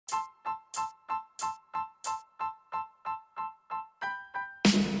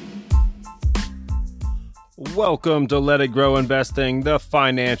Welcome to Let It Grow Investing, the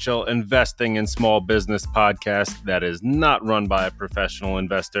financial investing in small business podcast that is not run by a professional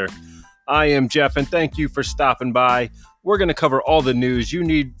investor. I am Jeff, and thank you for stopping by. We're going to cover all the news you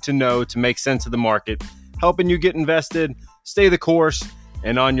need to know to make sense of the market, helping you get invested, stay the course,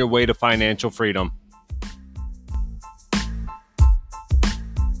 and on your way to financial freedom.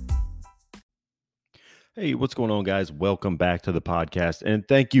 Hey, what's going on, guys? Welcome back to the podcast, and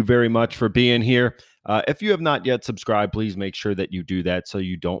thank you very much for being here. If you have not yet subscribed, please make sure that you do that so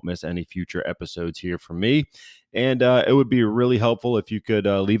you don't miss any future episodes here from me. And it would be really helpful if you could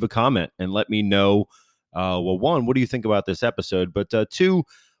leave a comment and let me know, one, what do you think about this episode? But two,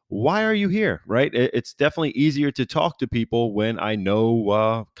 why are you here, right? It's definitely easier to talk to people when I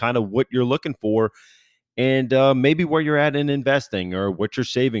know kind of what you're looking for and maybe where you're at in investing or what you're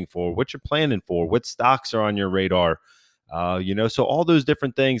saving for, what you're planning for, what stocks are on your radar. So all those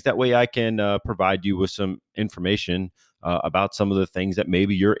different things. That way I can provide you with some information about some of the things that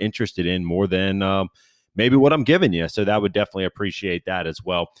maybe you're interested in more than maybe what I'm giving you. So that would definitely appreciate that as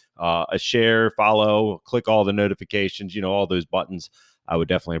well. A share, follow, click all the notifications, all those buttons. I would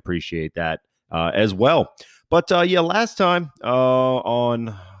definitely appreciate that as well. But last time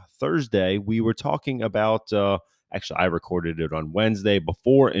on Thursday, we were talking about, actually I recorded it on Wednesday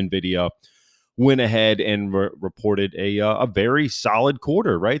before NVDA went ahead and reported a very solid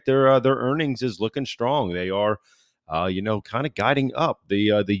quarter, right? Their earnings is looking strong. They are, kind of guiding up.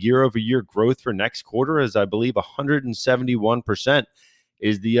 The year-over-year growth for next quarter is, I believe, 171%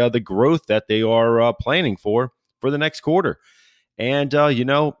 is the growth that they are planning for the next quarter. And,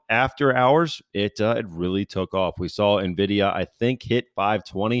 after hours, it really took off. We saw NVIDIA, I think, hit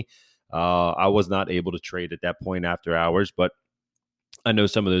 520. I was not able to trade at that point after hours, but I know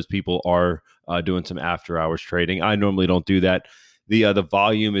some of those people are doing some after hours trading. I normally don't do that. The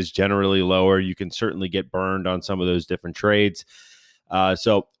volume is generally lower. You can certainly get burned on some of those different trades.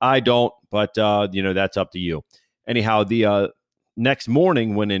 So I don't, but that's up to you. Anyhow, the next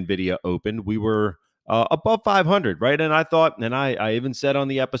morning when NVIDIA opened, we were above 500, right? And I thought, and I even said on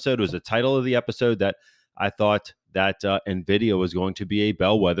the episode, it was the title of the episode, that I thought that NVIDIA was going to be a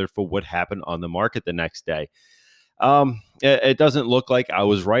bellwether for what happened on the market the next day. It doesn't look like I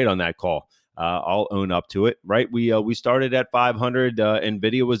was right on that call. I'll own up to it, right? We started at 500.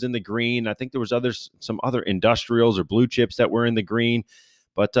 NVIDIA was in the green. I think there was some other industrials or blue chips that were in the green,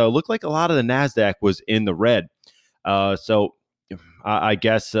 but looked like a lot of the NASDAQ was in the red. So I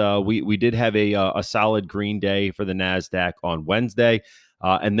guess we did have a solid green day for the NASDAQ on Wednesday,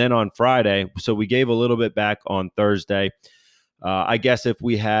 and then on Friday. So we gave a little bit back on Thursday. I guess if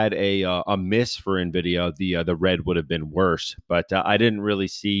we had a miss for NVIDIA, the red would have been worse. But I didn't really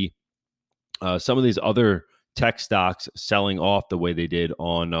see some of these other tech stocks selling off the way they did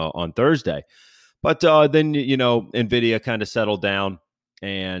on Thursday. But then NVIDIA kind of settled down,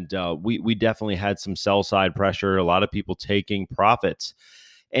 and we definitely had some sell side pressure. A lot of people taking profits,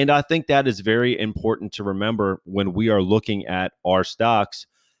 and I think that is very important to remember when we are looking at our stocks.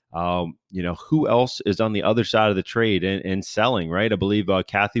 Who else is on the other side of the trade and selling, right? I believe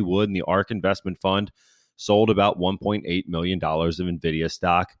Kathy Wood and the ALK investment fund sold about $1.8 million of NVIDIA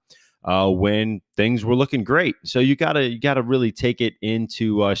stock when things were looking great. So you gotta really take it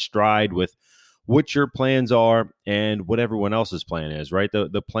into stride with what your plans are and what everyone else's plan is, right?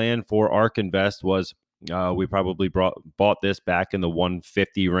 The plan for ALK Invest was we probably bought this back in the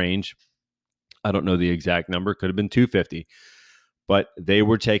 150 range. I don't know the exact number. Could have been 250. But they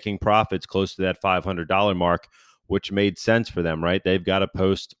were taking profits close to that $500 mark, which made sense for them, right? They've got to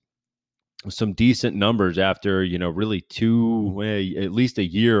post some decent numbers after, really at least a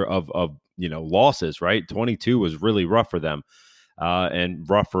year of losses, right? 22 was really rough for them and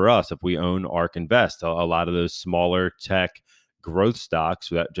rough for us if we own ALK Invest. A lot of those smaller tech growth stocks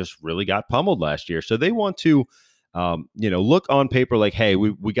that just really got pummeled last year. So they want to look on paper like, hey,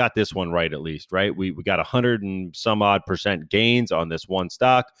 we got this one right at least, right? We got 100 and some odd % gains on this one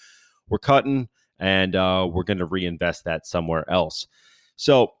stock. We're cutting and we're going to reinvest that somewhere else.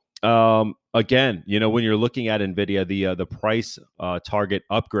 So again, when you're looking at NVIDIA, the price target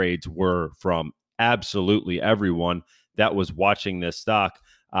upgrades were from absolutely everyone that was watching this stock.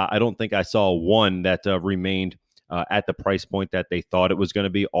 I don't think I saw one that remained at the price point that they thought it was going to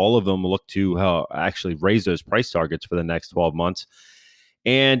be. All of them look to actually raise those price targets for the next 12 months.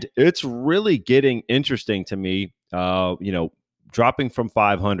 And it's really getting interesting to me, dropping from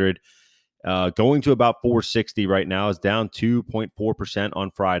 500, going to about 460 right now, is down 2.4%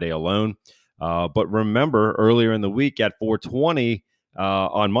 on Friday alone. But remember, earlier in the week at 420,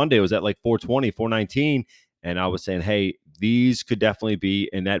 on Monday, it was at like 420, 419. And I was saying, hey, these could definitely be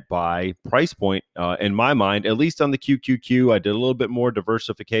in that buy price point in my mind, at least on the QQQ. I did a little bit more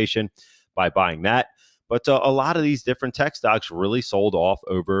diversification by buying that. But a lot of these different tech stocks really sold off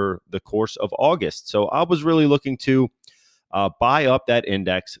over the course of August. So I was really looking to buy up that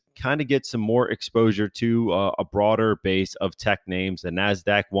index, kind of get some more exposure to a broader base of tech names, the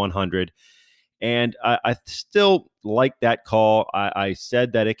NASDAQ 100. And I still like that call. I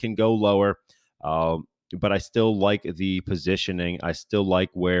said that it can go lower, but I still like the positioning. I still like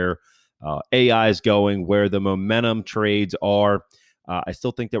where AI is going, where the momentum trades are. I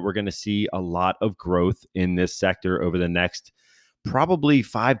still think that we're going to see a lot of growth in this sector over the next probably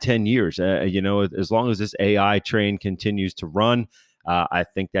 5-10 years. As long as this AI train continues to run, I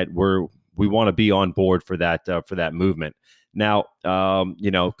think that we want to be on board for that movement. Now,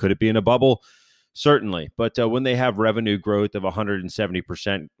 could it be in a bubble? Certainly, but when they have revenue growth of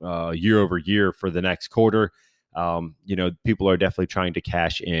 170% year over year for the next quarter, people are definitely trying to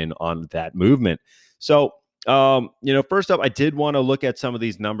cash in on that movement. So, first up, I did want to look at some of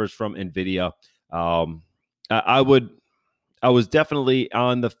these numbers from NVIDIA. I was definitely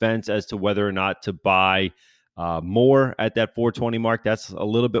on the fence as to whether or not to buy more at that 420 mark. That's a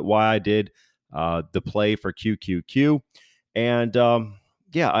little bit why I did the play for QQQ. And I'm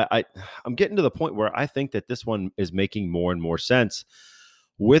getting to the point where I think that this one is making more and more sense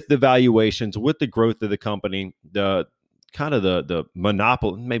with the valuations, with the growth of the company, the kind of the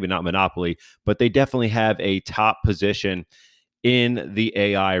monopoly, maybe not monopoly, but they definitely have a top position in the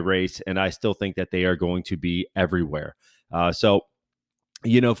AI race. And I still think that they are going to be everywhere.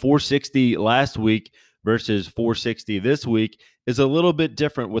 460 last week versus 460 this week is a little bit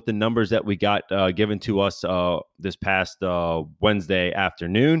different with the numbers that we got given to us this past Wednesday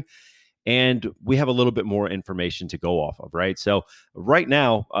afternoon. And we have a little bit more information to go off of, right? So right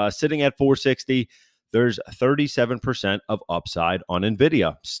now, sitting at 460, there's 37% of upside on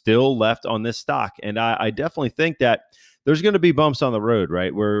NVIDIA still left on this stock. And I definitely think that there's going to be bumps on the road,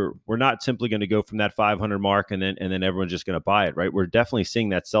 right? We're not simply going to go from that 500 mark and then everyone's just going to buy it, right? We're definitely seeing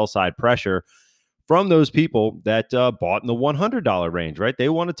that sell side pressure from those people that bought in the $100 range, right? They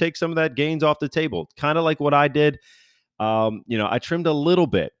want to take some of that gains off the table, kind of like what I did. I trimmed a little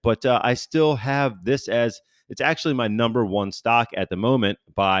bit, but I still have this as it's actually my number one stock at the moment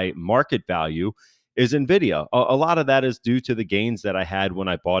by market value is NVIDIA. A lot of that is due to the gains that I had when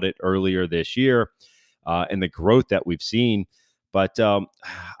I bought it earlier this year and the growth that we've seen. But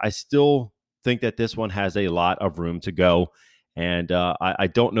I still think that this one has a lot of room to go. And I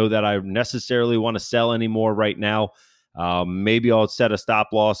don't know that I necessarily want to sell anymore right now. Maybe I'll set a stop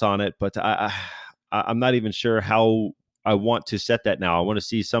loss on it, but I'm not even sure how I want to set that now. I want to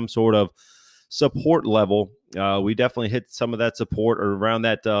see some sort of support level. We definitely hit some of that support or around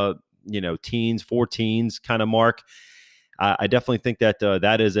that, 14s kind of mark. I definitely think that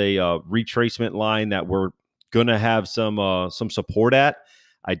that is a retracement line that we're going to have some support at.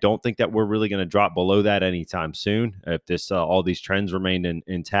 I don't think that we're really going to drop below that anytime soon if all these trends remain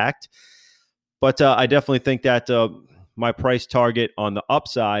intact. But I definitely think that my price target on the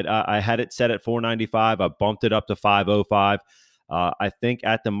upside, I had it set at 495. I bumped it up to 505. I think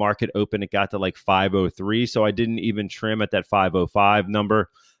at the market open, it got to like 503. So I didn't even trim at that 505 number.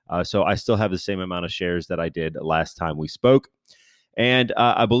 So I still have the same amount of shares that I did last time we spoke. And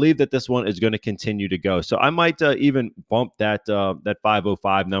I believe that this one is going to continue to go. So I might even bump that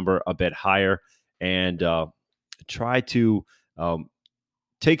 505 number a bit higher and try to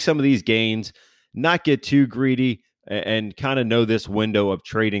take some of these gains, not get too greedy, and kind of know this window of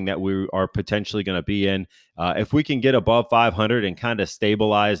trading that we are potentially going to be in. If we can get above 500 and kind of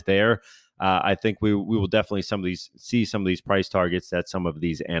stabilize there, I think we will definitely see some of these price targets that some of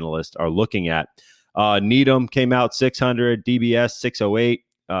these analysts are looking at. Needham came out 600, DBS 608,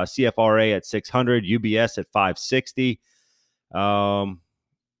 CFRA at 600, UBS at 560. A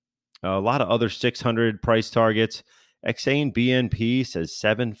lot of other 600 price targets. Exane BNP says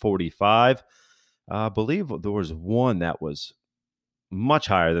 745. I believe there was one that was much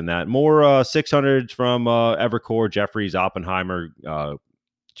higher than that. More 600s from Evercore, Jefferies, Oppenheimer,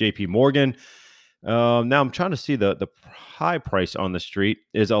 JP Morgan. Now I'm trying to see the high price on the street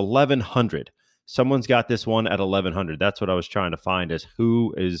is 1100. Someone's got this one at 1100. That's what I was trying to find, is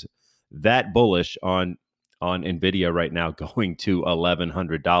who is that bullish on NVIDIA right now going to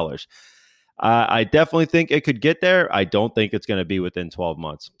 $1,100. I definitely think it could get there. I don't think it's going to be within 12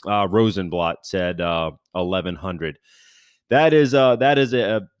 months. Rosenblatt said 1,100. That is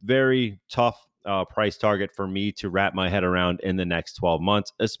a very tough price target for me to wrap my head around in the next 12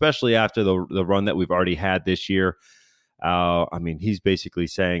 months, especially after the run that we've already had this year. He's basically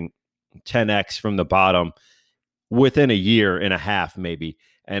saying 10x from the bottom within a year and a half, maybe.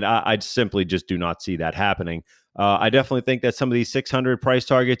 And I simply just do not see that happening. I definitely think that some of these 600 price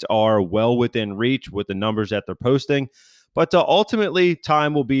targets are well within reach with the numbers that they're posting. But ultimately,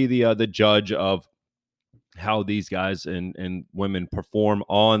 time will be the judge of how these guys and women perform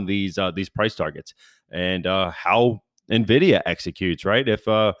on these price targets, and how NVIDIA executes. Right? If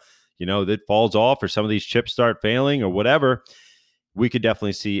that falls off, or some of these chips start failing, or whatever, we could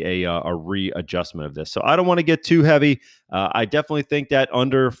definitely see a readjustment of this. So I don't want to get too heavy. I definitely think that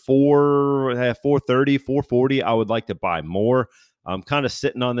under 430, 440, I would like to buy more. I'm kind of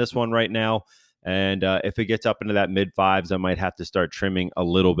sitting on this one right now. And if it gets up into that mid fives, I might have to start trimming a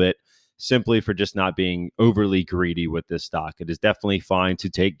little bit, simply for just not being overly greedy with this stock. It is definitely fine to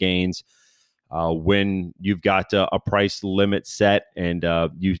take gains when you've got a price limit set, and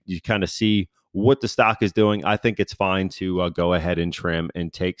you kind of see what the stock is doing. I think it's fine to go ahead and trim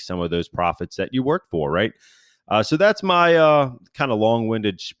and take some of those profits that you worked for, right? So that's my kind of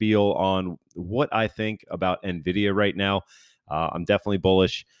long-winded spiel on what I think about NVIDIA right now. I'm definitely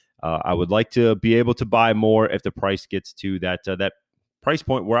bullish. I would like to be able to buy more if the price gets to that price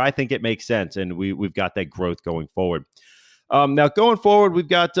point where I think it makes sense, and we've got that growth going forward. Now, going forward, we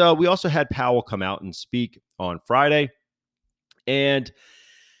also had Powell come out and speak on Friday, and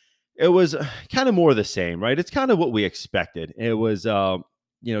it was kind of more of the same, right? It's kind of what we expected. It was,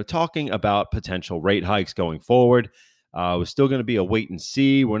 talking about potential rate hikes going forward. It was still going to be a wait and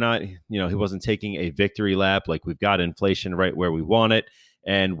see. We're not, he wasn't taking a victory lap like we've got inflation right where we want it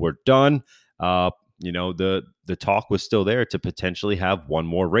and we're done. The talk was still there to potentially have one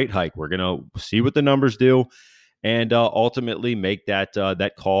more rate hike. We're going to see what the numbers do, and ultimately make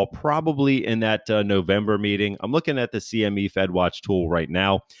that call probably in that November meeting. I'm looking at the CME FedWatch tool right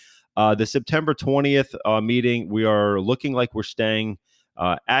now. The September 20th meeting, we are looking like we're staying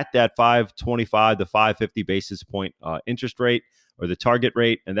at that 525 to 550 basis point interest rate, or the target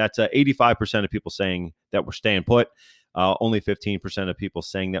rate. And that's 85% of people saying that we're staying put. Only 15% of people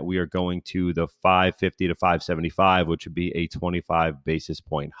saying that we are going to the 550 to 575, which would be a 25 basis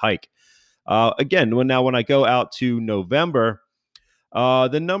point hike. Again, when I go out to November,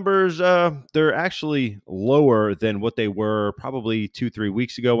 the numbers, they're actually lower than what they were probably 2-3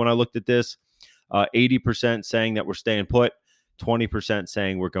 weeks ago when I looked at this. 80% saying that we're staying put, 20%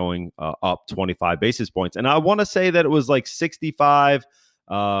 saying we're going up 25 basis points. And I want to say that it was like 65%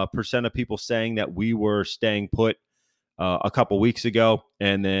 of people saying that we were staying put a couple weeks ago,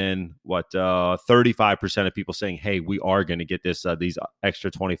 and then 35% of people saying, hey, we are going to get these extra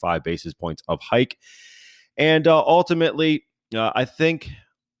 25 basis points of hike. And ultimately, I think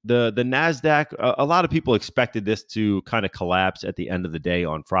the NASDAQ, a lot of people expected this to kind of collapse at the end of the day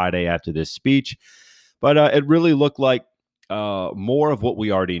on Friday after this speech, but it really looked like more of what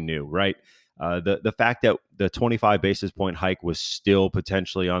we already knew, right? The fact that the 25 basis point hike was still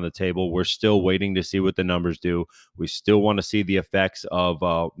potentially on the table. We're still waiting to see what the numbers do. We still want to see the effects of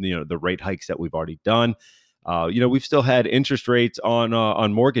the rate hikes that we've already done. We've still had interest rates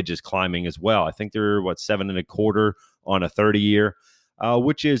on mortgages climbing as well. I think they're 7.25% on a 30-year,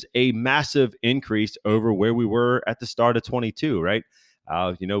 which is a massive increase over where we were at the start of 22, right?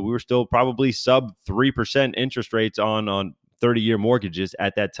 We were still probably sub 3% interest rates on 30-year mortgages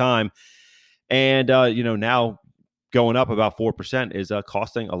at that time. And, now going up about 4% is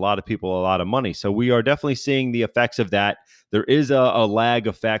costing a lot of people a lot of money. So we are definitely seeing the effects of that. There is a lag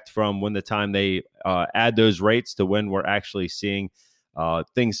effect from when the time they add those rates to when we're actually seeing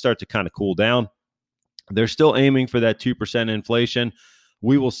things start to kind of cool down. They're still aiming for that 2% inflation.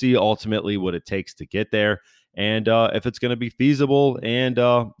 We will see ultimately what it takes to get there, and if it's going to be feasible and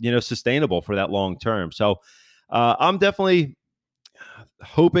sustainable for that long term. So I'm definitely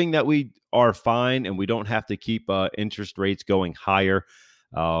hoping that we are fine and we don't have to keep interest rates going higher.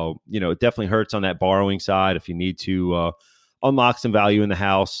 It definitely hurts on that borrowing side if you need to unlock some value in the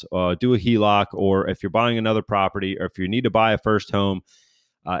house, do a HELOC, or if you're buying another property, or if you need to buy a first home,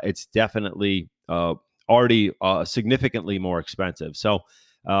 it's definitely already significantly more expensive. So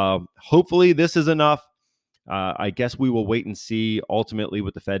hopefully this is enough. I guess we will wait and see ultimately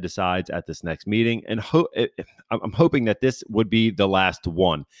what the Fed decides at this next meeting. And I'm hoping that this would be the last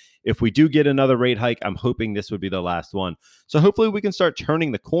one. If we do get another rate hike, I'm hoping this would be the last one. So hopefully we can start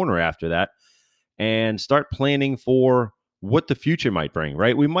turning the corner after that and start planning for what the future might bring,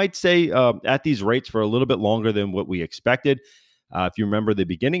 right? We might stay at these rates for a little bit longer than what we expected. If you remember the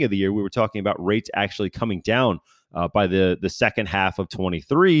beginning of the year, we were talking about rates actually coming down by the second half of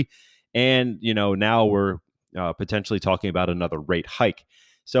 23. And, now we're potentially talking about another rate hike.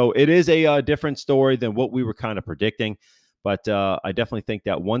 So it is a different story than what we were kind of predicting. But I definitely think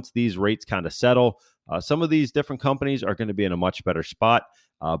that once these rates kind of settle, some of these different companies are going to be in a much better spot.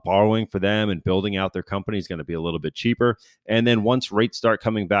 Borrowing for them and building out their company is going to be a little bit cheaper. And then once rates start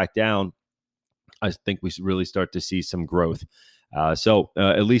coming back down, I think we really start to see some growth. So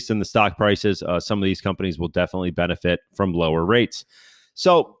at least in the stock prices, some of these companies will definitely benefit from lower rates.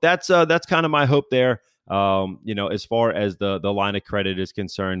 So that's kind of my hope there. As far as the line of credit is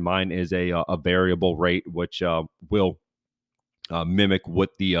concerned, mine is a variable rate, which will mimic what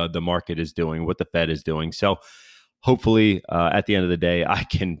the market is doing, what the Fed is doing. So hopefully, at the end of the day, I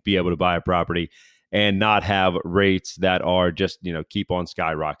can be able to buy a property and not have rates that are just keep on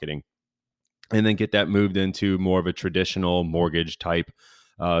skyrocketing, and then get that moved into more of a traditional mortgage type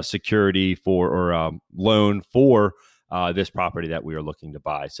security or loan for this property that we are looking to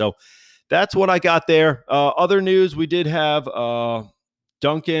buy. So that's what I got there. Other news, we did have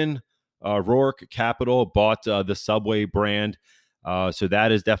Duncan Rourke Capital bought the Subway brand. So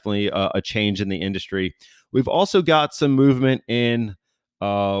that is definitely a change in the industry. We've also got some movement in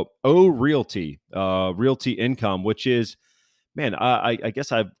Realty Income, which is, man, I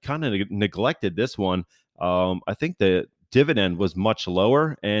guess I've kind of neglected this one. I think the dividend was much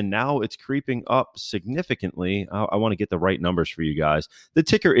lower, and now it's creeping up significantly. I want to get the right numbers for you guys. The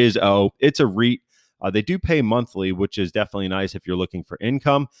ticker is O. It's a REIT. They do pay monthly, which is definitely nice if you're looking for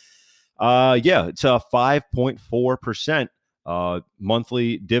income. It's a 5.4%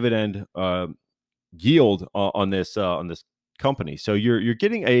 monthly dividend yield on this company. So you're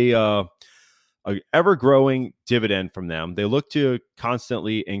getting a ever-growing dividend from them. They look to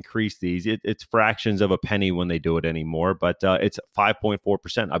constantly increase these. It's fractions of a penny when they do it anymore, but it's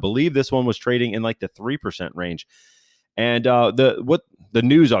 5.4%. I believe this one was trading in like the 3% range. And the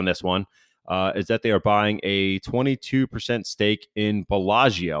news on this one is that they are buying a 22% stake in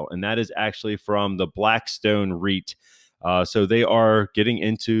Bellagio, and that is actually from the Blackstone REIT. So they are getting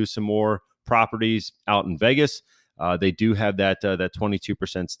into some more properties out in Vegas. They do have that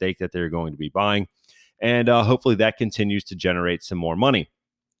 22% stake that they're going to be buying, and hopefully that continues to generate some more money.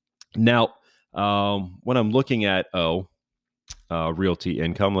 Now, when I'm looking at Realty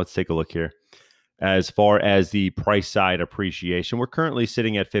Income, let's take a look here. As far as the price side appreciation, we're currently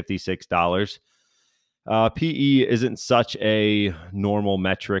sitting at $56. PE isn't such a normal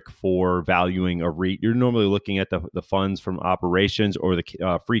metric for valuing a REIT. You're normally looking at the funds from operations or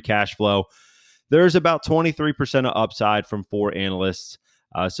the free cash flow. There's about 23% of upside from 4 analysts.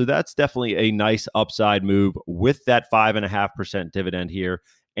 So that's definitely a nice upside move with that 5.5% dividend here,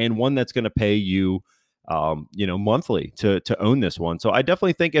 and one that's going to pay you, monthly to own this one. So I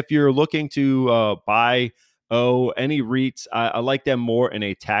definitely think if you're looking to buy any REITs, I like them more in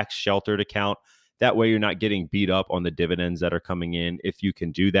a tax sheltered account. That way you're not getting beat up on the dividends that are coming in if you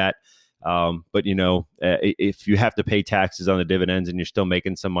can do that. But if you have to pay taxes on the dividends and you're still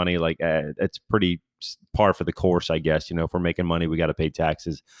making some money, it's pretty par for the course, I guess. If we're making money, we got to pay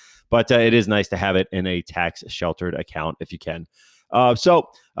taxes. But it is nice to have it in a tax sheltered account if you can. So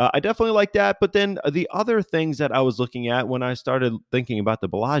I definitely like that. But then the other things that I was looking at when I started thinking about the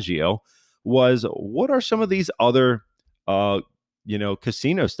Bellagio was, what are some of these other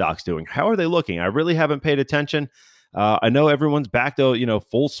casino stocks doing? How are they looking? I really haven't paid attention. I know everyone's back to,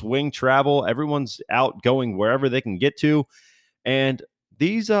 full swing travel. Everyone's out going wherever they can get to. And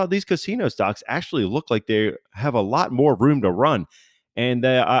these casino stocks actually look like they have a lot more room to run. And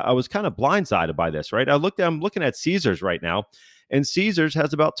I was kind of blindsided by this, right? I'm looking at Caesars right now, and Caesars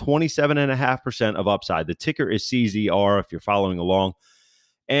has about 27.5% of upside. The ticker is CZR if you're following along.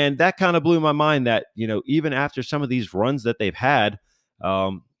 And that kind of blew my mind that, even after some of these runs that they've had,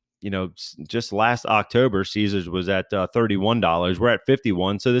 just last October, Caesars was at $31. We're at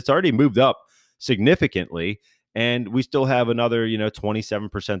 $51. So it's already moved up significantly. And we still have another,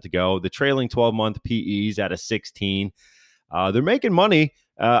 27% to go. The trailing 12-month PEs at a 16. They're making money.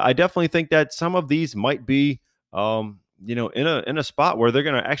 I definitely think that some of these might be, in a spot where they're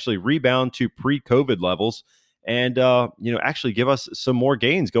going to actually rebound to pre-COVID levels and, actually give us some more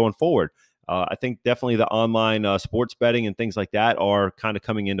gains going forward. I think definitely the online sports betting and things like that are kind of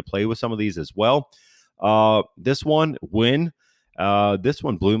coming into play with some of these as well. This one, Win, this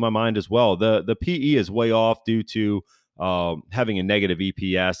one blew my mind as well. The PE is way off due to having a negative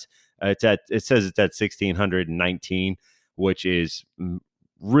EPS. It says it's at 1,619, which is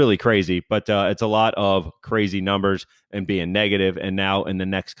really crazy, but it's a lot of crazy numbers and being negative. And now in the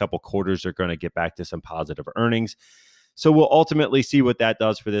next couple quarters, they're going to get back to some positive earnings. So we'll ultimately see what that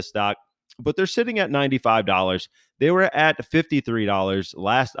does for this stock. But they're sitting at $95. They were at $53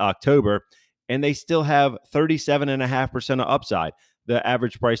 last October, and they still have 37.5% of upside. The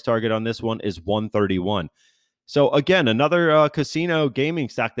average price target on this one is $131. So again, another casino gaming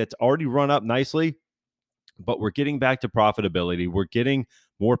stock that's already run up nicely, but we're getting back to profitability. We're getting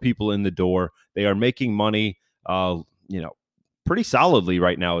more people in the door. They are making money, uh, you know, pretty solidly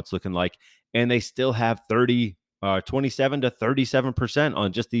right now. It's looking like, and they still have 27 to 37%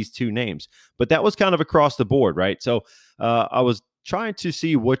 on just these two names. But that was kind of across the board, right? So I was trying to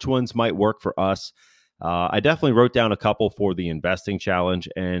see which ones might work for us. I definitely wrote down a couple for the investing challenge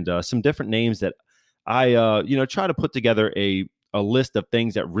and some different names that I, try to put together a list of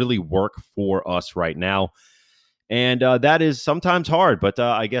things that really work for us right now. And that is sometimes hard, but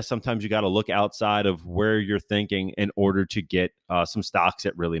I guess sometimes you got to look outside of where you're thinking in order to get some stocks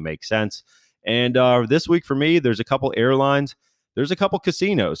that really make sense. And this week for me, there's a couple airlines, there's a couple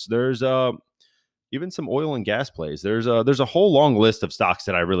casinos, there's even some oil and gas plays. There's a whole long list of stocks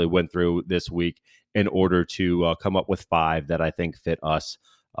that I really went through this week in order to come up with 5 that I think fit us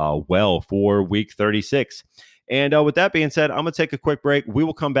well for week 36. And with that being said, I'm going to take a quick break. We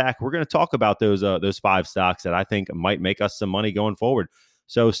will come back. We're going to talk about those 5 stocks that I think might make us some money going forward.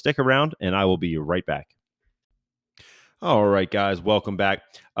 So stick around, and I will be right back. All right, guys, welcome back.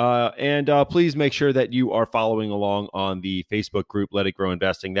 And please make sure that you are following along on the Facebook group, Let It Grow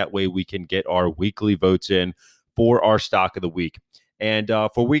Investing. That way we can get our weekly votes in for our stock of the week. And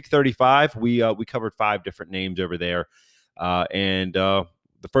for week 35, we covered 5 different names over there. And the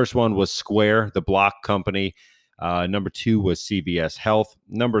first one was Square, the block company. Number 2 was CVS Health.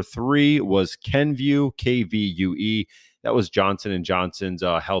 Number 3 was Kenvue, KVUE. That was Johnson & Johnson's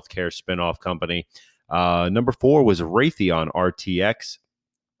healthcare spinoff company. Number 4 was Raytheon RTX.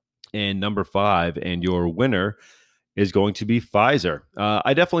 And number 5, and your winner, is going to be Pfizer.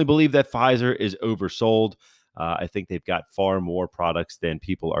 I definitely believe that Pfizer is oversold. I think they've got far more products than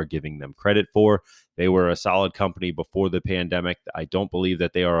people are giving them credit for. They were a solid company before the pandemic. I don't believe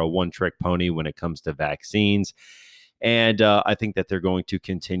that they are a one-trick pony when it comes to vaccines. And I think that they're going to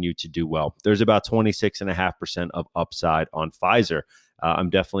continue to do well. There's about 26.5% of upside on Pfizer.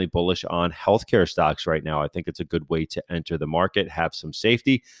 I'm definitely bullish on healthcare stocks right now. I think it's a good way to enter the market, have some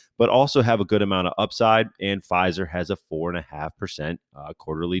safety, but also have a good amount of upside. And Pfizer has a 4.5%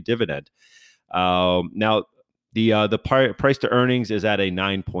 quarterly dividend. Now, the price to earnings is at a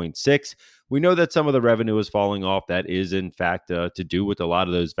 9.6. We know that some of the revenue is falling off. That is, in fact, to do with a lot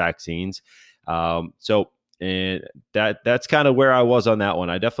of those vaccines. And that's kind of where I was on that one.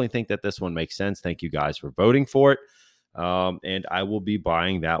 I definitely think that this one makes sense. Thank you guys for voting for it. And I will be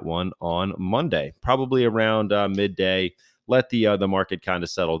buying that one on Monday, probably around midday. Let the market kind of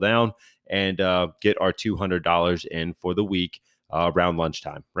settle down and get our $200 in for the week around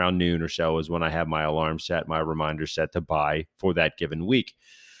lunchtime, around noon or so is when I have my alarm set, my reminder set to buy for that given week.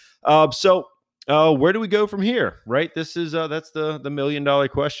 So where do we go from here? Right? This is that's the $1 million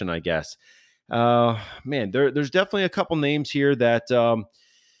question, I guess. Man, there's definitely a couple names here that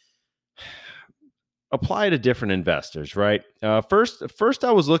apply to different investors, right? First,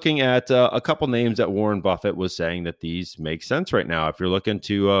 I was looking at a couple names that Warren Buffett was saying that these make sense right now. If you're looking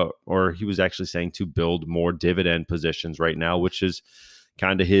to, or he was actually saying to build more dividend positions right now, which is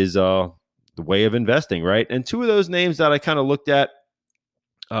kind of his the way of investing, right? And 2 of those names that I kind of looked at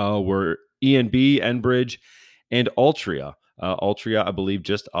were ENB, Enbridge, and Altria. Altria, I believe,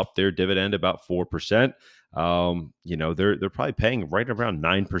 just upped their dividend about 4%. They're probably paying right around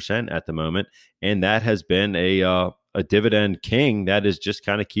 9% at the moment, and that has been a dividend king that is just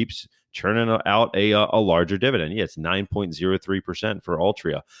kind of keeps churning out a larger dividend. Yeah, it's 9.03% for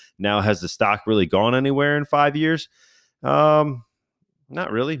Altria. Now, has the stock really gone anywhere in 5 years?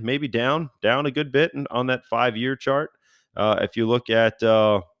 Not really. Maybe down a good bit on that 5-year chart. If you look at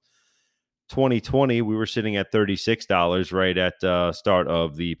 2020, we were sitting at $36 right at start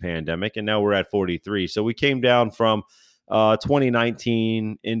of the pandemic, and now we're at 43. So we came down from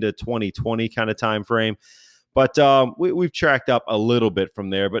 2019 into 2020 kind of time frame, but we've tracked up a little bit from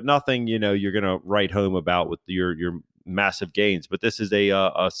there, but nothing you're going to write home about with your massive gains. But this is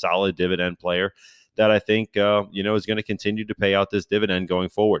a solid dividend player that I think is going to continue to pay out this dividend going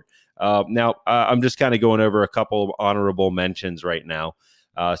forward. Now I'm just kind of going over a couple of honorable mentions right now.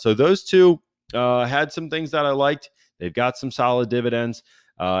 So those 2 had some things that I liked. They've got some solid dividends.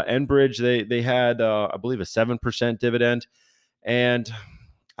 Enbridge, they had, I believe, a 7% dividend. And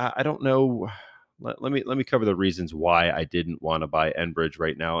I don't know. Let me cover the reasons why I didn't want to buy Enbridge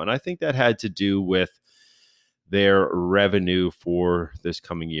right now. And I think that had to do with their revenue for this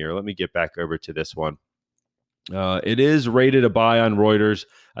coming year. Let me get back over to this one. It is rated a buy on Reuters.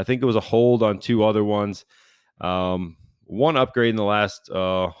 I think it was a hold on 2 other ones. One upgrade in the last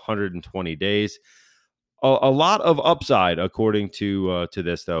 120 days. A lot of upside, according to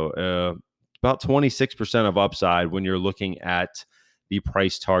this, though. about 26% of upside when you're looking at the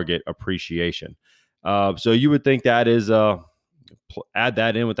price target appreciation. So you would think that is add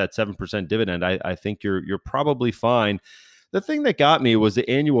that in with that 7% dividend. I think you're probably fine. The thing that got me was the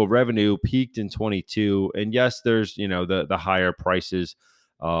annual revenue peaked in 22, and yes, there's the higher prices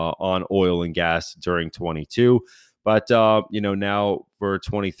on oil and gas during 22, but now for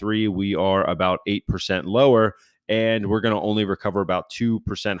 23 we are about 8% lower, and we're going to only recover about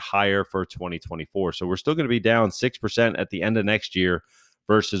 2% higher for 2024. So we're still going to be down 6% at the end of next year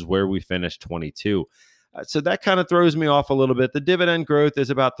versus where we finished 22. So that kind of throws me off a little bit. The dividend growth is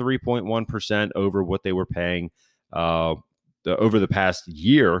about 3.1% over what they were paying over the past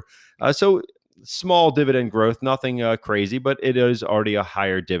year. So small dividend growth, nothing crazy, but it is already a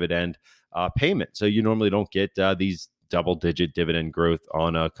higher dividend payment. So you normally don't get these double-digit dividend growth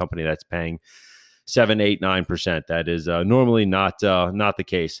on a company that's paying 7, 8, 9%. That is normally not the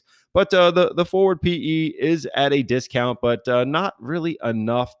case. But the forward PE is at a discount, but not really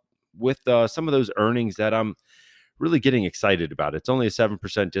enough with some of those earnings that I'm really getting excited about. It's only a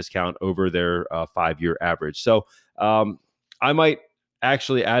 7% discount over their 5-year average. So I might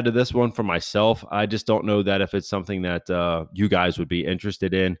actually add to this one for myself. I just don't know that if it's something that you guys would be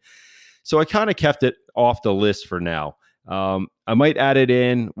interested in. So I kind of kept it off the list for now. I might add it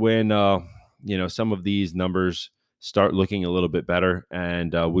in when some of these numbers start looking a little bit better,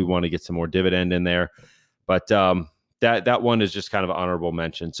 and we want to get some more dividend in there. But that one is just kind of honorable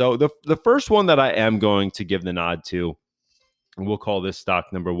mention. So the first one that I am going to give the nod to, and we'll call this stock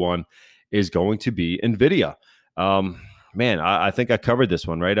number 1, is going to be NVIDIA. Man, I think I covered this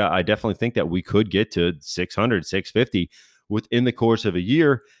one, right? I definitely think that we could get to 600, 650 within the course of a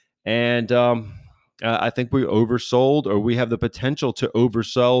year. And I think we oversold, or we have the potential to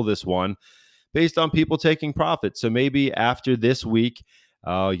oversell this one based on people taking profits. So maybe after this week,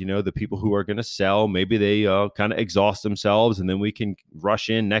 the people who are going to sell, maybe they kind of exhaust themselves, and then we can rush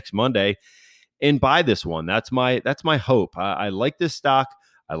in next Monday and buy this one. That's my hope. I like this stock.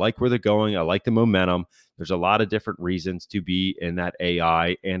 I like where they're going. I like the momentum. There's a lot of different reasons to be in that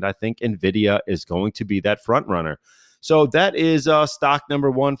AI, and I think NVIDIA is going to be that front runner. So that is stock number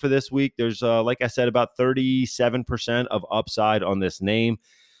 1 for this week. There's, like I said, about 37% of upside on this name.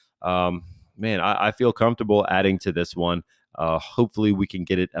 Man, I feel comfortable adding to this one. Hopefully we can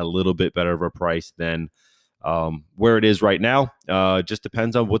get it a little bit better of a price than where it is right now. Just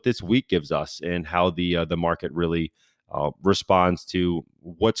depends on what this week gives us and how the market really responds to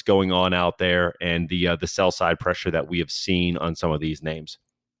what's going on out there and the sell side pressure that we have seen on some of these names.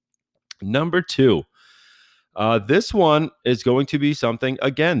 Number 2, this one is going to be something,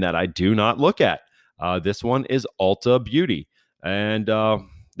 again, that I do not look at. This one is ULTA Beauty, and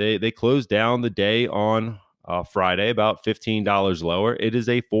they closed down the day on Friday about $15 lower. It is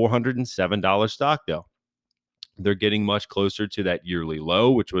a $407 stock, though. They're getting much closer to that yearly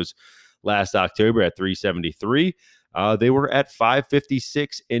low, which was last October at $373. They were at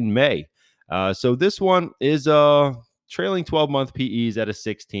 $556 in May. So this one is trailing 12-month PEs at a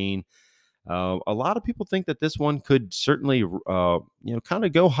 16. A lot of people think that this one could certainly, kind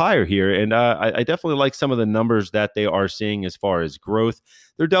of go higher here. And I definitely like some of the numbers that they are seeing as far as growth.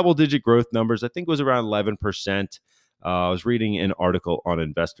 Their double-digit growth numbers, I think, was around 11%. I was reading an article on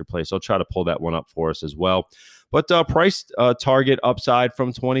Investor Place. I'll try to pull that one up for us as well. But price target upside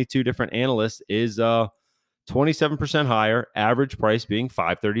from 22 different analysts is 27% higher, average price being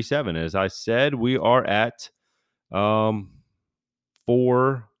 $537. As I said, we are at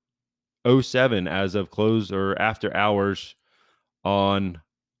 407 as of close or after hours on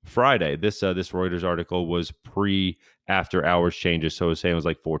Friday. This Reuters article was after hours changes, so it was saying it was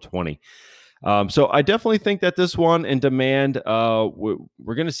like 420. So I definitely think that this one in demand,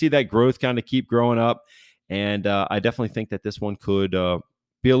 we're going to see that growth kind of keep growing up, and I definitely think that this one could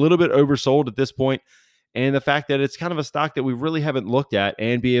be a little bit oversold at this point. And the fact that it's kind of a stock that we really haven't looked at,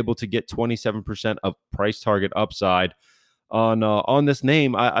 and be able to get 27% of price target upside on this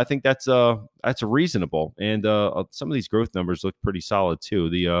name, I think that's reasonable. And some of these growth numbers look pretty solid too.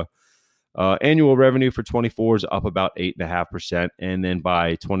 The annual revenue for 24 is up about 8.5%, and then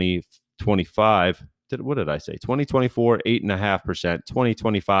by 2025, what did I say? 2024, 8.5%.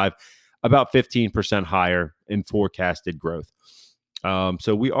 2025, about 15% higher in forecasted growth.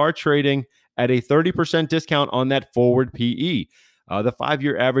 So we are trading at a 30% discount on that forward PE. The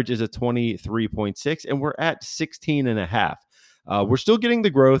 5-year average is a 23.6, and we're at 16.5. We're still getting the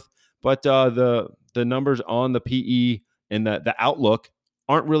growth, but the numbers on the PE and the outlook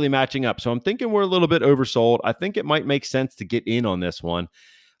aren't really matching up. So I'm thinking we're a little bit oversold. I think it might make sense to get in on this one,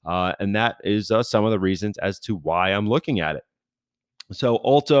 and that is some of the reasons as to why I'm looking at it. So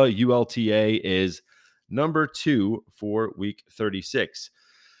ULTA ULTA is number 2 for week 36.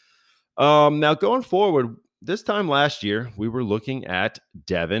 Now going forward, this time last year, we were looking at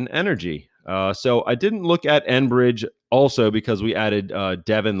Devon Energy. So I didn't look at Enbridge also because we added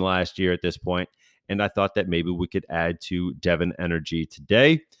Devon last year at this point, and I thought that maybe we could add to Devon Energy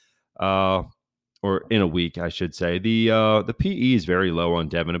today, or in a week, I should say. The PE is very low on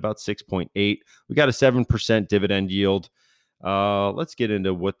Devon, about 6.8. We got a 7% dividend yield. Let's get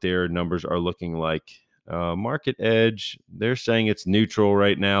into what their numbers are looking like. Market Edge, they're saying it's neutral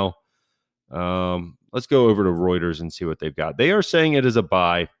right now. Let's go over to Reuters and see what they've got. They are saying it is a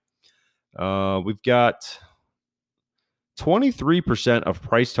buy. We've got 23% of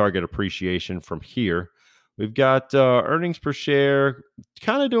price target appreciation from here. We've got earnings per share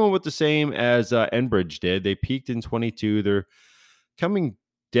kind of doing what the same as Enbridge did. They peaked in 22. They're coming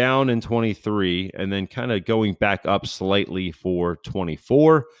down in 23 and then kind of going back up slightly for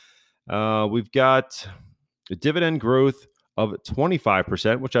 24. We've got a dividend growth of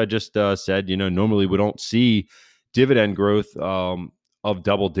 25%, which I just said, normally we don't see dividend growth of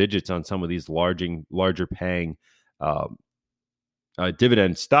double digits on some of these larger paying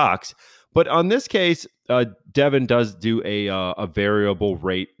dividend stocks. But on this case, Devon does do a variable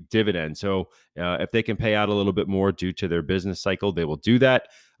rate dividend. So if they can pay out a little bit more due to their business cycle, they will do that.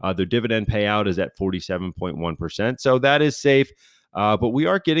 Their dividend payout is at 47.1%. So that is safe. But we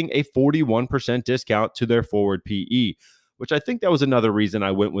are getting a 41% discount to their forward PE, which I think that was another reason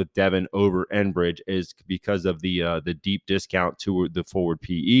I went with Devon over Enbridge, is because of the deep discount to the forward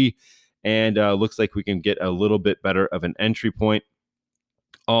PE. And looks like we can get a little bit better of an entry point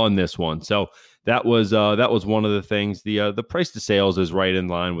on this one. So that was one of the things. The price to sales is right in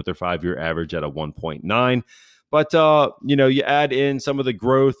line with their 5-year average at a 1.9. But you add in some of the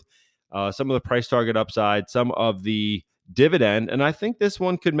growth, some of the price target upside, some of the dividend, and I think this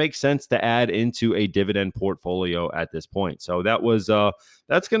one could make sense to add into a dividend portfolio at this point. So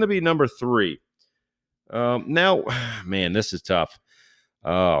that's going to be number 3. Now, man, this is tough.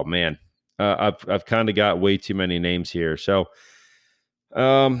 Oh man, I've kind of got way too many names here. So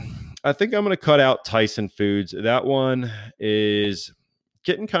I think I'm going to cut out Tyson Foods. That one is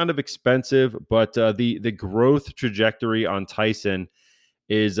getting kind of expensive, but the growth trajectory on Tyson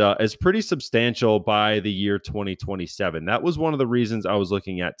is pretty substantial by the year 2027. That was one of the reasons I was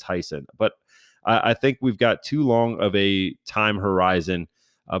looking at Tyson. But I think we've got too long of a time horizon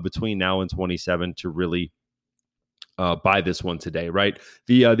between now and 27 to really buy this one today, right?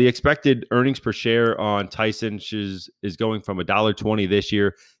 The expected earnings per share on Tyson is going from $1.20 this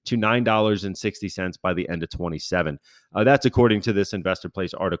year to $9.60 by the end of 27. That's according to this Investor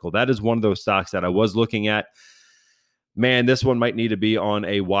Place article. That is one of those stocks that I was looking at. Man, this one might need to be on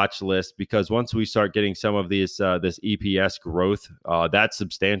a watch list, because once we start getting some of this EPS growth, that's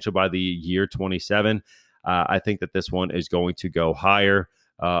substantial by the year 27. I think that this one is going to go higher.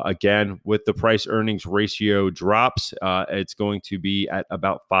 Again, with the price earnings ratio drops, it's going to be at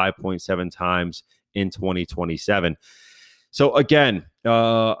about 5.7 times in 2027. So again,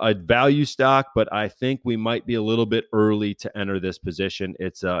 a value stock, but I think we might be a little bit early to enter this position.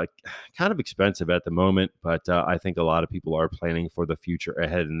 It's kind of expensive at the moment, but I think a lot of people are planning for the future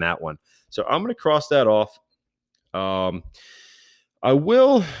ahead in that one. So I'm going to cross that off. I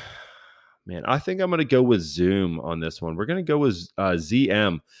think I'm going to go with Zoom on this one. We're going to go with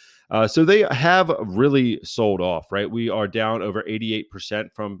ZM. So they have really sold off, right? We are down over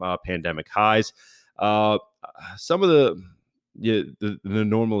 88% from pandemic highs. Some of the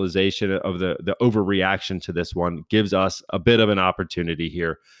normalization of the overreaction to this one gives us a bit of an opportunity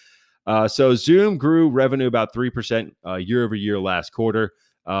here. So Zoom grew revenue about 3% year over year last quarter.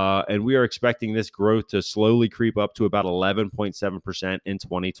 And we are expecting this growth to slowly creep up to about 11.7% in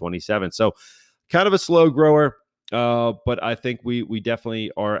 2027. So kind of a slow grower, but I think we definitely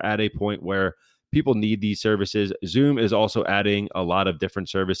are at a point where people need these services. Zoom is also adding a lot of different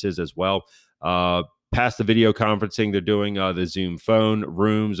services as well. Past the video conferencing, they're doing the Zoom phone,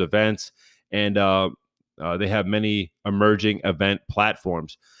 rooms, events, and they have many emerging event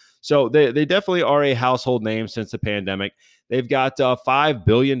platforms. So they definitely are a household name since the pandemic. They've got $5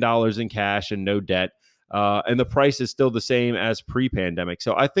 billion in cash and no debt, and the price is still the same as pre-pandemic.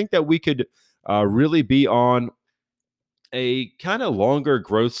 So I think that we could really be on a kind of longer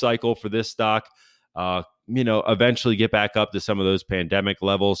growth cycle for this stock, eventually get back up to some of those pandemic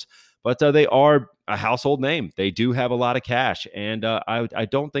levels. But they are a household name. They do have a lot of cash, and I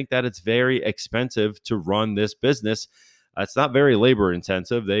don't think that it's very expensive to run this business. It's not very labor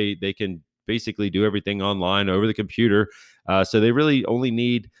intensive. They can basically do everything online over the computer. So they really only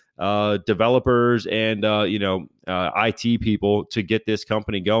need developers and IT people to get this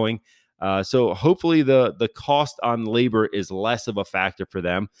company going. So hopefully the cost on labor is less of a factor for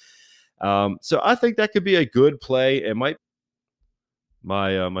them. So I think that could be a good play. It might.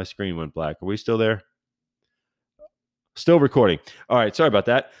 My screen went black. Are we still there? Still recording. All right. Sorry about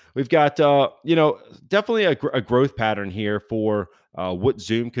that. We've got, definitely a growth pattern here for what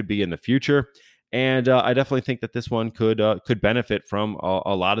Zoom could be in the future. And I definitely think that this one could benefit from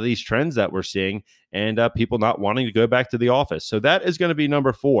a lot of these trends that we're seeing and people not wanting to go back to the office. So that is going to be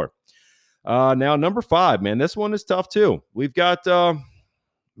number 4. Now, number 5, man, this one is tough too. We've got, do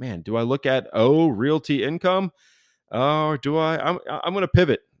I look at Realty Income? Or do I? I'm going to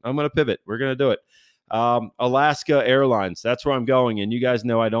pivot. We're going to do it. Alaska Airlines. That's where I'm going. And you guys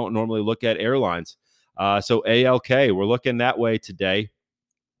know I don't normally look at airlines. So ALK, we're looking that way today.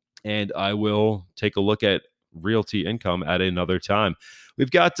 And I will take a look at Realty Income at another time.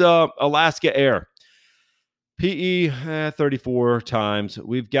 We've got Alaska Air. PE 34 times.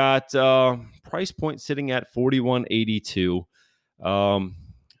 We've got price point sitting at 41.82.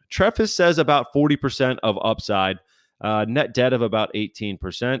 Trefis says about 40% of upside. Net debt of about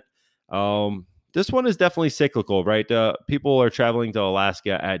 18%. This one is definitely cyclical, right? People are traveling to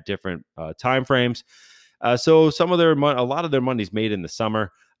Alaska at different time frames. So a lot of their money is made in the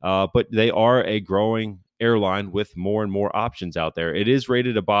summer, but they are a growing airline with more and more options out there. It is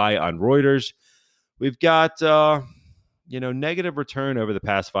rated a buy on Reuters. We've got, negative return over the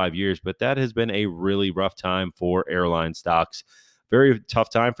past 5 years, but that has been a really rough time for airline stocks. Very tough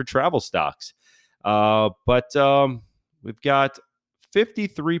time for travel stocks. But we've got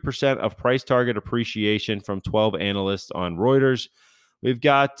 53% of price target appreciation from 12 analysts on Reuters. We've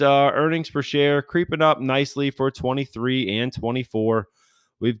got earnings per share creeping up nicely for 23 and 24.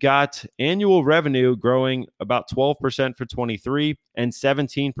 We've got annual revenue growing about 12% for 23 and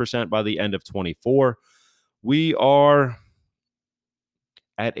 17% by the end of 24. We are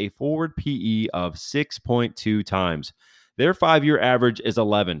at a forward PE of 6.2 times. Their 5-year average is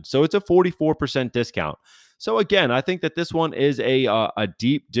 11. So it's a 44% discount. So again, I think that this one is a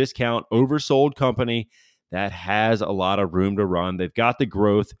deep discount oversold company that has a lot of room to run. They've got the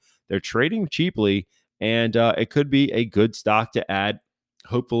growth. They're trading cheaply, and it could be a good stock to add.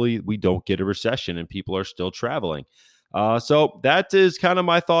 Hopefully we don't get a recession and people are still traveling. So that is kind of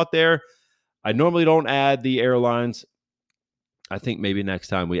my thought there. I normally don't add the airlines. I think maybe next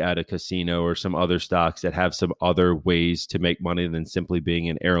time we add a casino or some other stocks that have some other ways to make money than simply being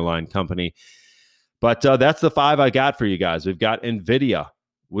an airline company. But that's the 5 I got for you guys. We've got NVIDIA.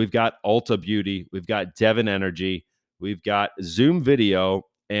 We've got ULTA Beauty. We've got Devon Energy. We've got Zoom Video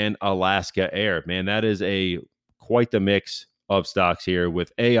and Alaska Air. Man, that is quite the mix of stocks here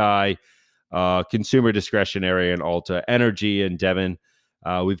with AI, consumer discretionary and ULTA, energy and Devon.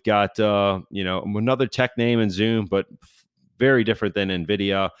 We've got, another tech name in Zoom, but very different than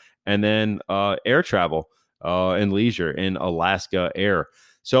NVIDIA. And then air travel and leisure in Alaska Air.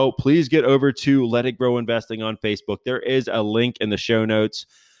 So please get over to Let It Grow Investing on Facebook. There is a link in the show notes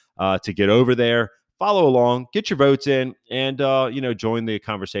to get over there. Follow along, get your votes in, and join the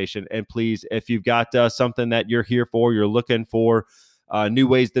conversation. And please, if you've got something that you're here for, you're looking for new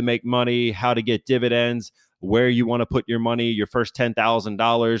ways to make money, how to get dividends, where you want to put your money, your first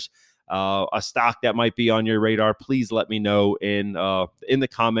 $10,000, a stock that might be on your radar, please let me know in the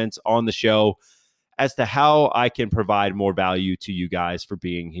comments on the show as to how I can provide more value to you guys for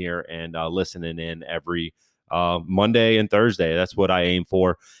being here and listening in every Monday and Thursday. That's what I aim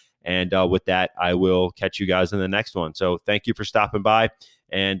for. And with that, I will catch you guys in the next one. So thank you for stopping by,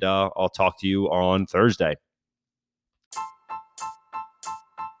 and I'll talk to you on Thursday.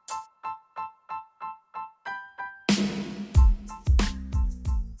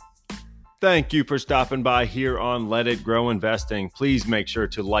 Thank you for stopping by here on Let It Grow Investing. Please make sure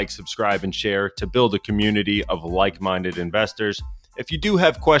to like, subscribe, and share to build a community of like-minded investors. If you do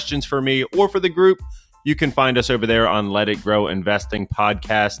have questions for me or for the group, you can find us over there on Let It Grow Investing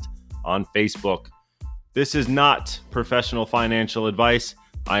Podcast on Facebook. This is not professional financial advice.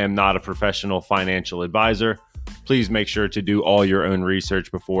 I am not a professional financial advisor. Please make sure to do all your own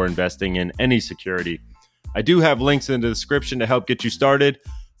research before investing in any security. I do have links in the description to help get you started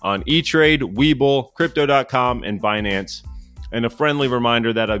on E-Trade, Webull, Crypto.com, and Binance. And a friendly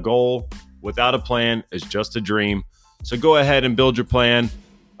reminder that a goal without a plan is just a dream. So go ahead and build your plan,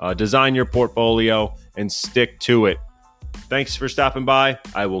 design your portfolio, and stick to it. Thanks for stopping by.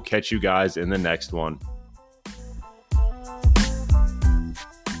 I will catch you guys in the next one.